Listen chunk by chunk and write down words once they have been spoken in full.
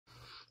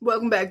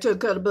Welcome back to the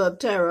Cut Above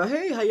Tarot.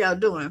 Hey, how y'all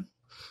doing?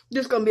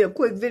 This is going to be a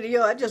quick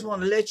video. I just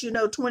want to let you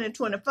know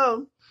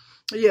 2024,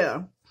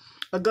 yeah,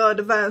 a God,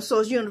 Divine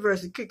Source,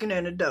 Universe is kicking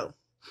in the door.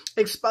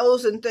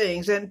 Exposing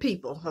things and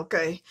people,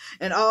 okay?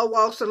 And all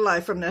walks of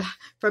life from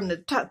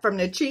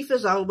the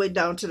chiefest all the way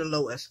down to the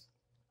lowest.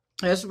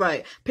 That's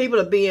right. People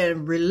are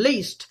being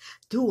released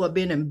who are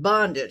being in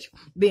bondage,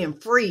 being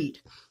freed.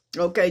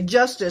 Okay,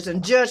 justice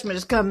and judgment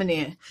is coming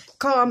in.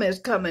 Karma is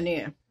coming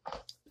in.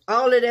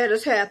 All of that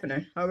is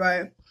happening, all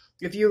right?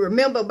 If you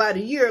remember about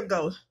a year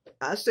ago,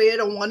 I said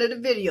on one of the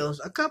videos,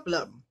 a couple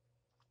of them,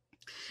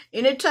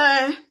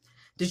 anytime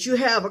that you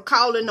have a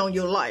calling on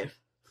your life,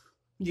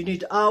 you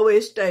need to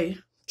always stay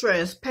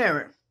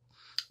transparent.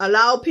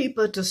 Allow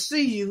people to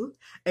see you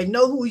and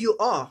know who you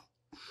are.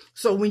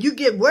 So when you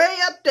get way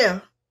up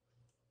there,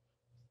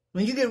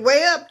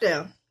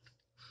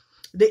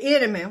 the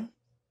enemy,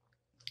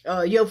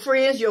 your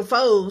friends, your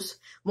foes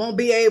won't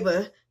be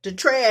able to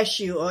trash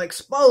you or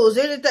expose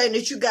anything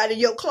that you got in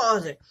your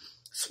closet.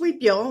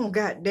 Sweep your own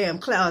goddamn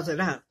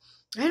closet out.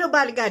 Ain't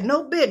nobody got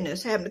no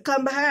business having to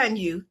come behind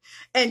you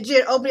and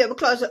just open up a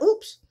closet.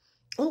 Oops.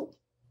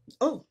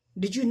 Oh,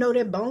 did you know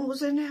that bone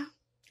was in there?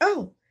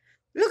 Oh,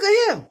 look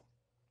at him.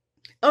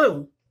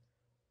 Oh,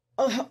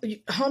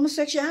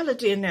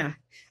 homosexuality in there.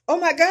 Oh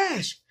my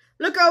gosh,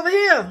 look over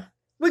here.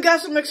 We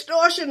got some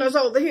extortioners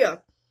over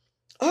here.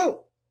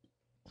 Oh,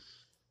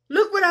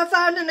 look what I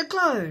found in the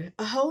closet.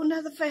 A whole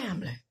nother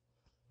family.